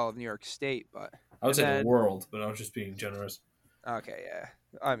would say all of New York State, but I would say the world, but I was just being generous. Okay, yeah.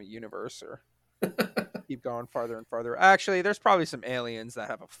 I'm a universe, or keep going farther and farther. Actually, there's probably some aliens that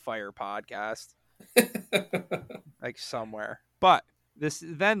have a fire podcast, like somewhere. But this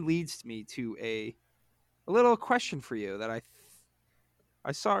then leads me to a little question for you that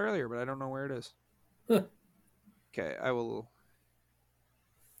I saw earlier, but I don't know where it is. Huh. Okay, I will.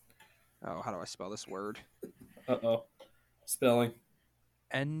 Oh, how do I spell this word? Uh-oh. Spelling.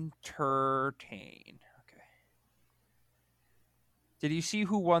 Entertain. Okay. Did you see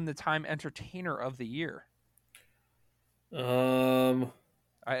who won the Time Entertainer of the Year? And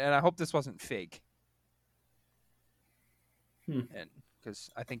I hope this wasn't fake. And because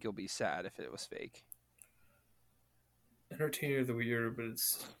I think you'll be sad if it was fake. Entertainer of the Year, but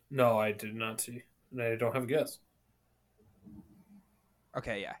it's... No, I did not see. And I don't have a guess.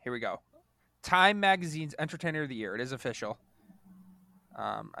 Okay, yeah, here we go. Time Magazine's Entertainer of the Year. It is official.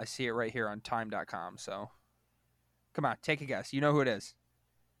 I see it right here on time.com. So come on, take a guess. You know who it is.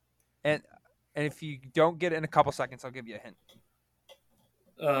 And if you don't get it in a couple seconds, I'll give you a hint.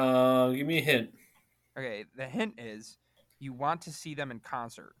 Give me a hint. Okay, the hint is you want to see them in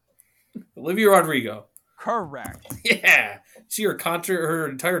concert. Olivia Rodrigo. Correct. Yeah. See her concert, her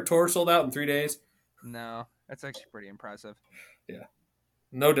entire tour sold out in 3 days? No, that's actually pretty impressive. Yeah.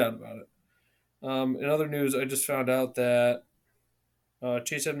 No doubt about it. In other news, I just found out that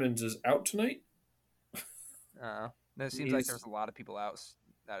Chase Edmonds is out tonight. It seems like there's a lot of people out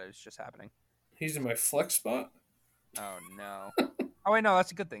that is just happening. He's in my flex spot. Oh, no. Oh, wait, no,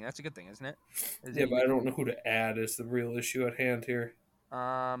 that's a good thing. That's a good thing, isn't it? Yeah, but I don't know who to add is the real issue at hand here.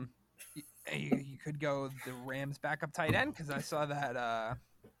 You could go the Rams backup tight end because I saw that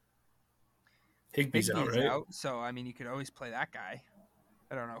Higbee's out, right? So, I mean, you could always play that guy.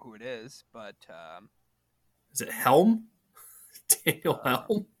 I don't know who it is, but... is it Helm? Daniel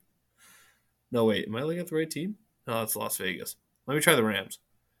Helm? No, wait. Am I looking at the right team? No, that's Las Vegas. Let me try the Rams.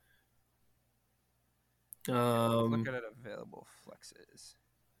 Look at it available flexes.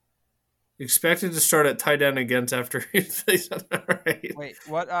 Expected to start at tight end against after he plays on the right. Wait,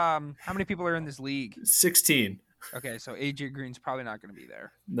 what? How many people are in this league? 16. Okay, so AJ Green's probably not going to be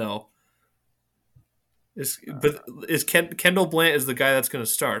there. No. Kendall Blant is the guy that's going to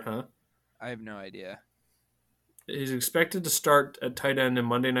start, huh? I have no idea. He's expected to start at tight end in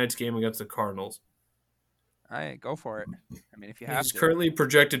Monday night's game against the Cardinals. All right, go for it. I mean, if you have He's currently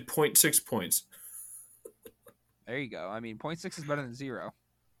projected 0.6 points. There you go. I mean, 0.6 is better than 0.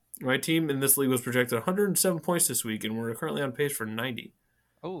 My team in this league was projected 107 points this week, and we're currently on pace for 90.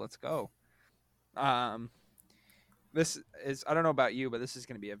 Oh, let's go. This is, I don't know about you, but this is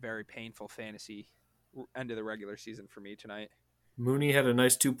going to be a very painful fantasy end of the regular season for me tonight. Mooney had a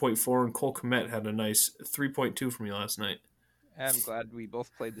nice 2.4, and Cole Kmet had a nice 3.2 for me last night. I'm glad we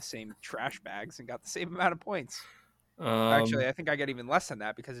both played the same trash bags and got the same amount of points. Actually, I think I get even less than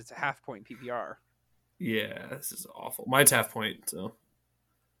that because it's a half-point PPR. Yeah, this is awful. Mine's half point, so.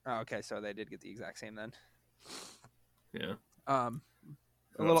 Oh, okay, so they did get the exact same then. Yeah. A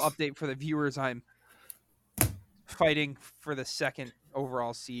little update for the viewers. I'm fighting for the second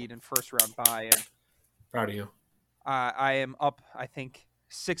overall seed and first round bye. And proud of you. I am up, I think,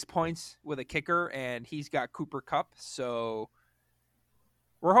 6 points with a kicker, and he's got Cooper Kupp. So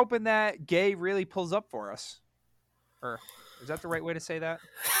we're hoping that Gay really pulls up for us. Or is that the right way to say that?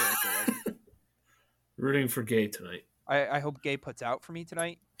 I feel like it wasn't. Rooting for Gay tonight. I hope Gay puts out for me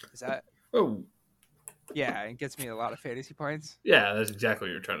tonight. Is that? Oh. Yeah, it gets me a lot of fantasy points. Yeah, that's exactly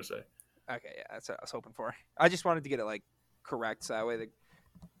what you're trying to say. Okay, yeah, that's what I was hoping for. I just wanted to get it correct, so that way the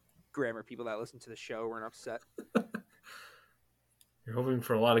grammar people that listen to the show weren't upset. You're hoping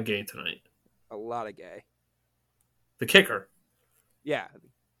for a lot of Gay tonight. A lot of Gay. The kicker. Yeah,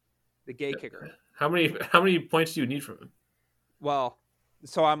 the Gay kicker. How many points do you need from him? Well,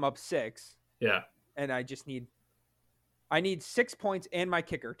 so I'm up 6. Yeah. And I need 6 points and my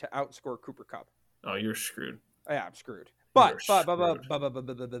kicker to outscore Cooper Kupp. Oh, you're screwed. Yeah, I'm screwed. But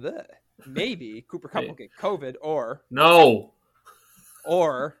maybe Cooper Kupp will get COVID or no,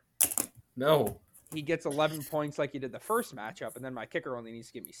 he gets 11 points like he did the first matchup, and then my kicker only needs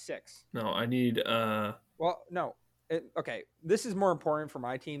to give me 6. No, I need Well, no, Okay, this is more important for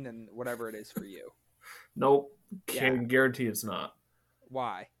my team than whatever it is for you. Nope. Can guarantee it's not.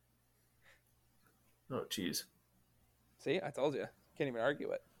 Why? Oh, jeez. See, I told you. Can't even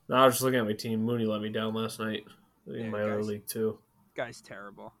argue it. No, I was just looking at my team. Mooney let me down last night in my other league, too. Guy's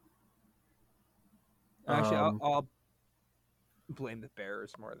terrible. Actually, I'll blame the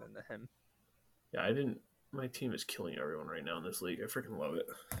Bears more than him. Yeah, my team is killing everyone right now in this league. I freaking love it.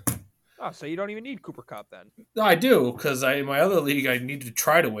 Oh, so you don't even need Cooper Kupp then? No, I do, because in my other league, I need to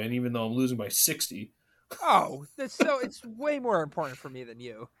try to win, even though I'm losing by 60. Oh, it's way more important for me than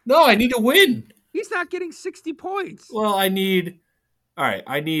you. No, I need to win. He's not getting 60 points. Well, I need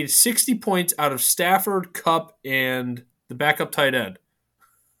 60 points out of Stafford, Kupp, and the backup tight end.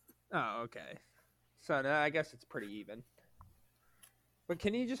 Oh, okay. So I guess it's pretty even. But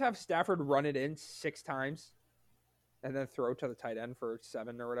can you just have Stafford run it in 6 times and then throw to the tight end for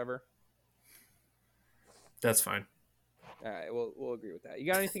 7 or whatever? That's fine. All right, we'll agree with that. You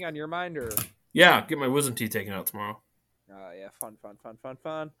got anything on your mind or? Yeah, get my wisdom teeth taken out tomorrow. Yeah, fun.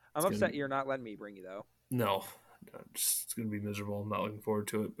 I'm upset you're not letting me bring you though. No, it's going to be miserable. I'm not looking forward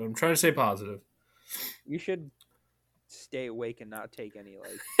to it, but I'm trying to stay positive. You should stay awake and not take any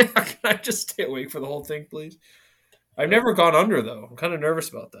like. Can I just stay awake for the whole thing, please? I've never gone under though. I'm kind of nervous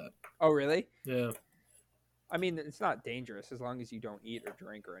about that. Oh, really? Yeah. I mean, it's not dangerous as long as you don't eat or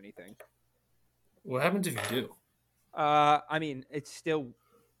drink or anything. What happens if you do? I mean,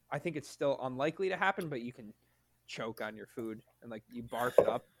 I think it's still unlikely to happen, but you can choke on your food and like you barf it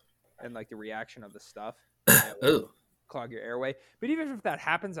up and like the reaction of the stuff clog your airway. But even if that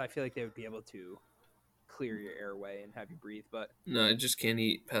happens, I feel like they would be able to clear your airway and have you breathe. But no, I just can't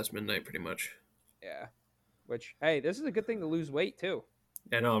eat past midnight pretty much. Yeah. Which, hey, this is a good thing to lose weight too.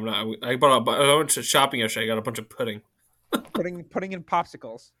 Yeah, no, I'm not. I went to shopping yesterday. I got a bunch of pudding. Putting in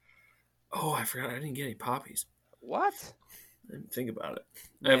popsicles. Oh, I forgot. I didn't get any poppies. What? I didn't think about it.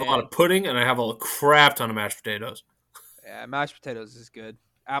 I have a lot of pudding, and I have a crap ton of mashed potatoes. Yeah, mashed potatoes is good.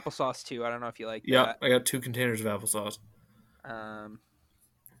 Applesauce, too. I don't know if you like that. Yeah, I got 2 containers of applesauce.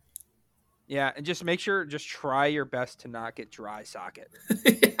 Yeah, and just try your best to not get dry socket.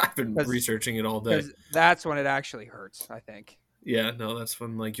 I've been researching it all day. Because that's when it actually hurts, I think. Yeah, no, that's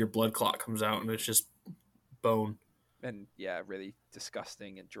when like your blood clot comes out and it's just bone. And yeah, really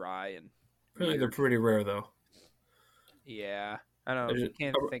disgusting and dry and Really, they're pretty rare though. Yeah, I don't know. I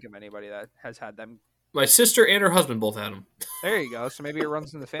can't think of anybody that has had them. My sister and her husband both had them. There you go. So maybe it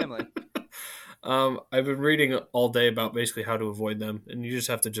runs in the family. I've been reading all day about basically how to avoid them, and you just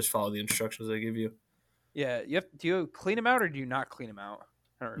have to follow the instructions they give you. Yeah, do you clean them out or do you not clean them out?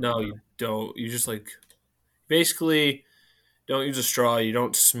 No, you don't. You just basically don't use a straw. You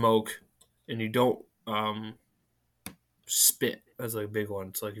don't smoke, and you don't spit. That's like a big one.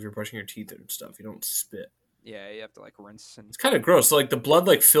 It's like if you're brushing your teeth and stuff, you don't spit. Yeah, you have to rinse. And... It's kind of gross. So, the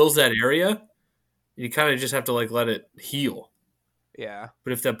blood fills that area. You kind of just have to let it heal. Yeah.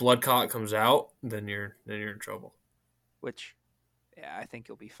 But if that blood clot comes out, then you're in trouble. Which, yeah, I think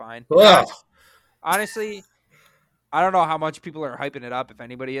you'll be fine. Ugh. Honestly, I don't know how much people are hyping it up, if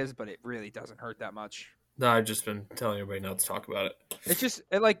anybody is, but it really doesn't hurt that much. No, I've just been telling everybody not to talk about it. It's just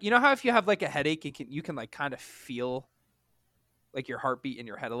you know how if you have a headache, you can kind of feel your heartbeat in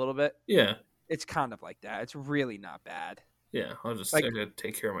your head a little bit. Yeah. It's kind of like that. It's really not bad. Yeah, I gotta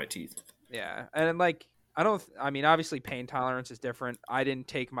take care of my teeth. Yeah, and I mean, obviously pain tolerance is different. I didn't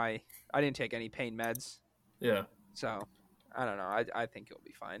take any pain meds. Yeah. So, I don't know. I think you'll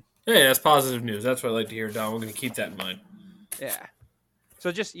be fine. Hey, that's positive news. That's what I like to hear, Don. We're going to keep that in mind. Yeah. So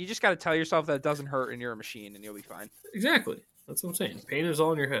you just got to tell yourself that it doesn't hurt and you're a machine and you'll be fine. Exactly. That's what I'm saying. Pain is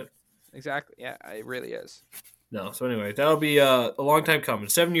all in your head. Exactly. Yeah, it really is. No. So anyway, that'll be a long time coming.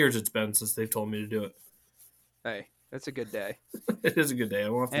 7 years it's been since they've told me to do it. Hey, that's a good day. It is a good day. I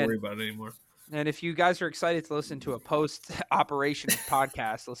won't have to worry about it anymore. And if you guys are excited to listen to a post-operation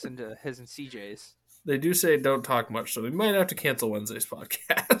podcast, listen to his and CJ's. They do say don't talk much, so we might have to cancel Wednesday's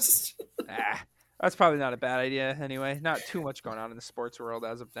podcast. That's probably not a bad idea anyway. Not too much going on in the sports world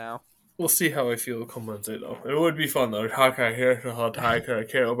as of now. We'll see how I feel come Wednesday, though. It would be fun, though. Talk I hear the whole time. I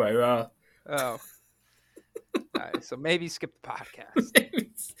can't obey that. Oh. All right, so maybe skip the podcast.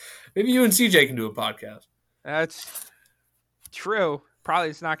 Maybe you and CJ can do a podcast. That's true. Probably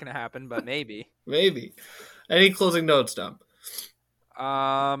it's not going to happen, but maybe. Maybe. Any closing notes, Dom?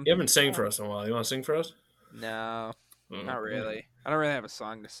 You haven't sang for us in a while. You want to sing for us? No, not really. I don't really have a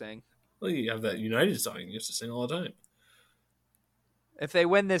song to sing. Well, you have that United song you used to sing all the time. If they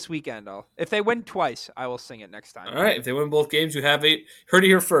win this weekend, if they win twice, I will sing it next time. All right. If they win both games, you have it. Heard it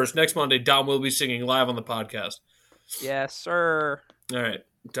here first. Next Monday, Dom will be singing live on the podcast. Yes, sir. All right.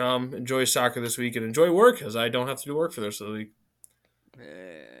 Enjoy soccer this week and enjoy work, as I don't have to do work for the rest of the week.